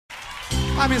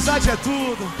Amizade é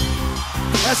tudo.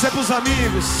 Essa é pros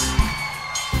amigos.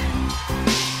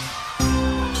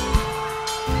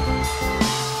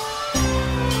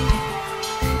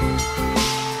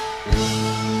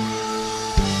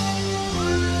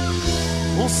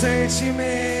 Um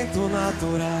sentimento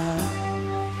natural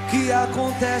que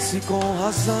acontece com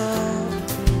razão.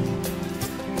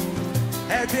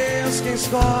 É Deus quem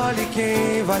escolhe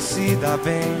quem vai se dar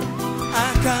bem.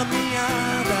 A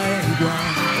caminhada é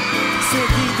igual,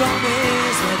 seguindo a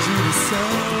mesma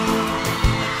direção.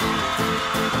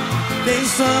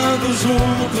 Pensando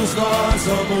juntos nós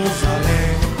vamos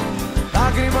além.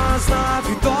 Lágrimas na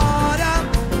vitória,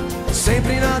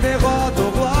 sempre na derrota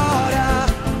ou glória.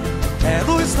 É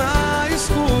luz na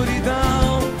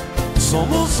escuridão,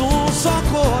 somos um só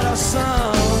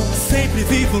coração. Sempre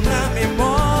vivo na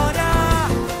memória,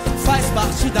 faz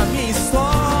parte da minha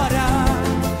história.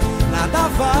 Nada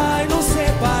vai nos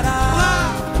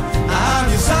separar. A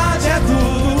amizade é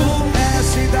tudo, é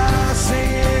se dar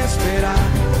sem esperar.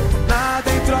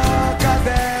 Nada em troca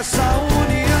dessa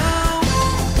união,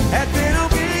 é ter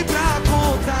alguém pra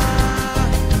contar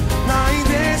na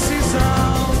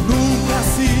indecisão. Nunca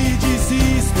se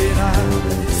desesperar,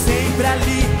 sempre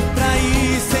ali pra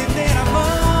estender a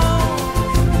mão.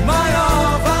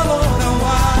 Maior valor não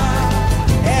há,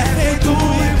 é feito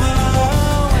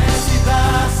irmão. É se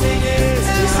dar sem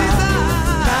esperar,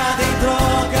 nada em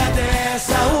troca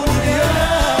dessa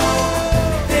união.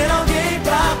 Ter alguém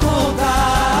pra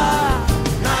contar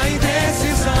na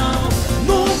indecisão.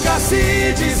 Nunca se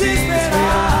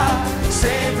desesperar,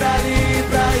 sempre ali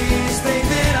pra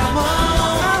estender a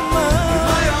mão.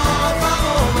 Maior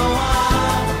valor não há,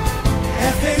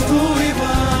 é feito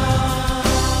irmão.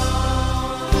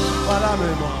 Vai lá, meu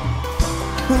irmão.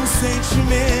 Um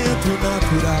sentimento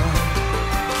natural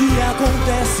que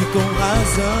acontece com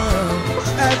razão.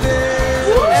 É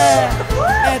Deus,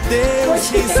 é Deus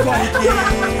que escolhe quem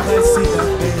vai se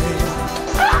dar bem.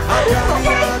 A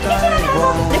caminhada é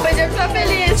igual, Depois eu tô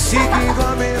feliz. seguindo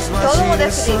a mesma Todo mundo é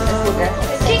feliz nesse direção. lugar.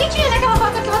 O que tinha naquela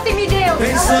foto que você me deu?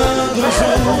 Pensando juntos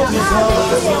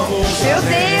nós vamos Meu além.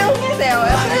 Deus do céu, eu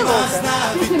fui Lágrimas louca. na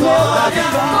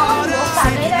vitória,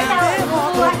 sempre na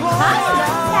derrota ou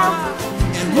glória.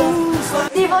 É luz na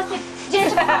Se você...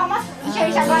 Gente, calma.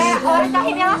 Gente, agora é a hora da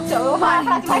revelação. Eu vou falar a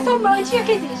frase mais romântica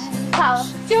que existe. Fala.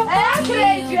 Se eu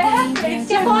fosse,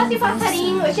 se eu fosse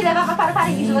passarinho, eu te levava para o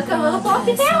paraíso. Você não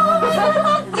fosse ter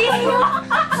sozinho.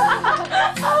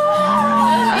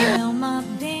 É uma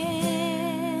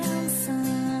bênção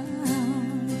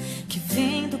que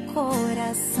vem do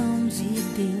coração de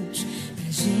Deus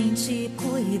pra gente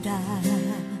cuidar.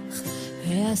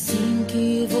 É assim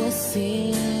que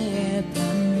você é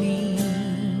pra mim,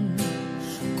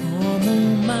 como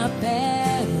uma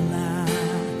pérola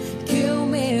que eu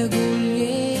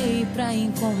mergulhei pra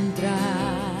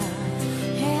encontrar.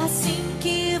 É assim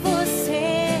que você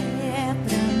é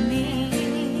pra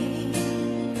mim,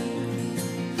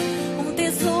 um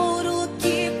tesouro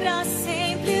que pra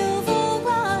sempre eu vou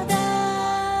guardar.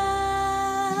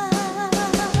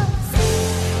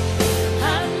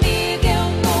 Amiga, eu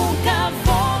nunca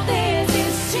vou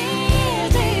desistir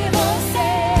de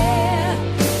você,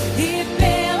 e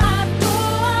pela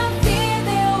tua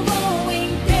vida eu vou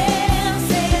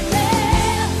interceder,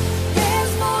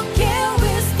 mesmo que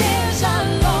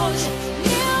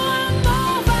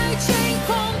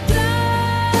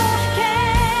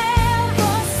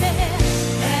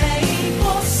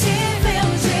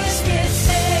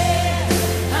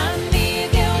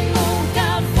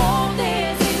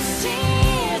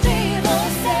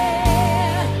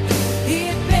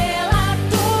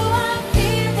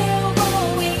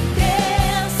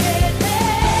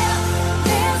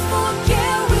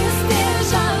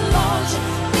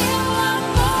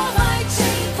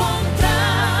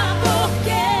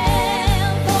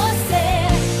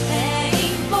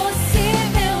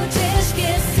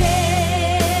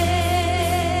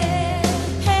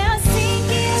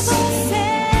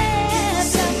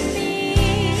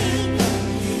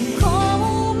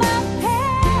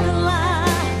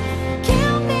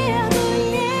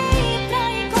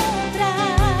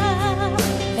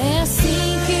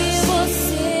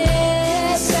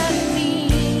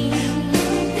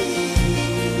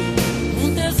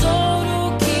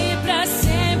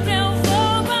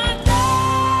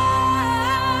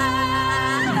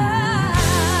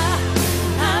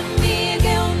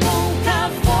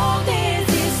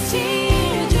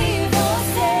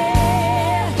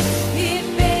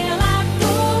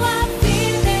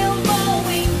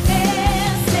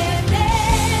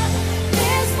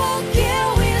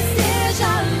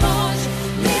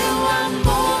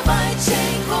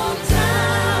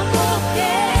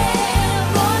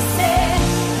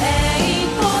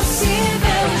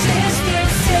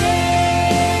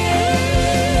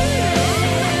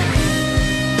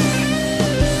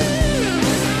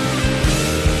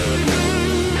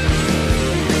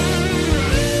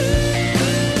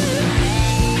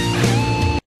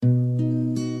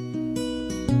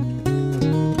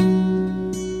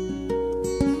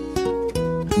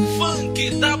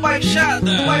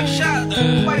baixada,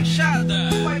 baixada, baixada,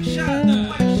 baixada,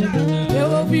 baixada.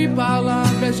 Eu ouvi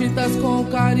palavras ditas com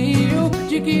carinho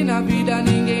de que na vida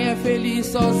ninguém é feliz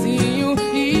sozinho.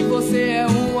 E você é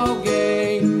um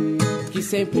alguém que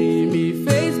sempre me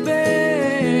fez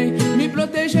bem, me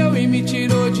protegeu e me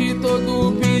tirou de todo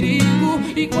o perigo.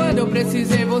 E quando eu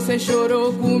precisei você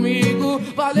chorou comigo.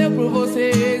 Valeu por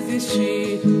você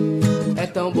existir, é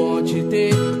tão bom te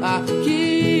ter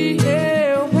aqui.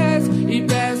 Eu rezo e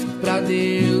peço pra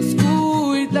Deus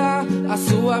cuidar, a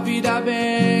sua vida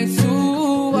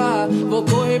abençoar. Vou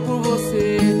correr por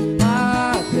você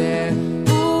até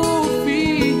o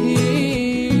fim.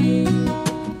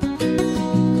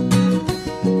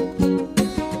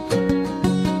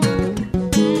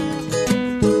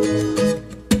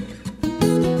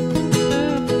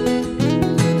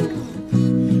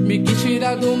 Me quis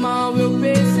tirar do mal, eu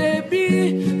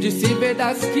percebi, disse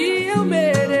verdades que eu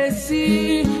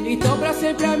mereci. Então pra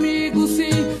sempre amigo,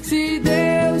 sim, se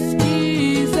Deus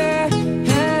quiser,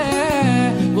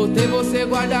 vou ter você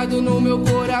guardado no meu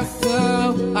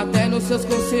coração, até nos seus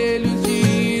conselhos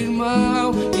de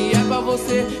irmão. E é pra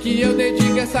você que eu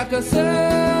dedico essa canção.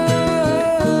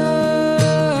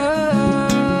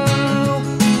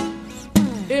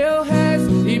 Eu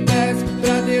rezo e peço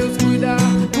pra Deus cuidar,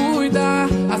 cuidar,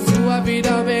 a sua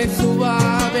vida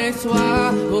abençoar,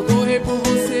 abençoar. Vou correr por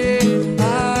você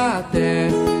até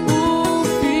o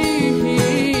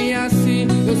fim. Assim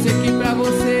eu sei que pra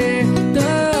você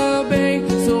também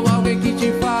sou alguém que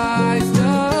te faz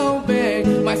tão bem,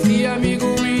 mas que amigo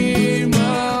e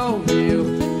irmão meu.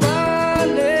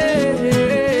 Valeu,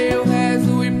 eu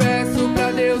rezo e peço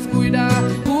pra Deus cuidar,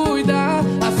 cuidar,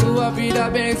 a sua vida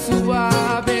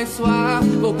abençoar, abençoar.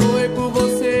 Vou correr por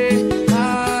você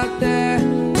até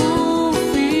o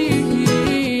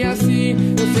fim.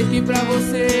 Assim eu sei que pra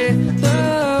você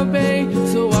também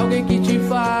sou alguém que te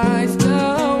faz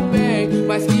tão bem,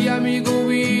 mas que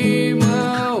amigo e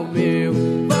irmão meu.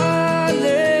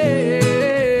 Valeu.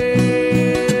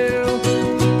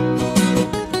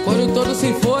 Quando todos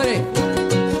se forem,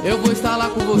 eu vou estar lá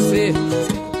com você.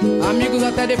 Amigos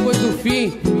até depois do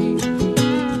fim.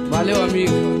 Valeu,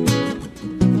 amigo.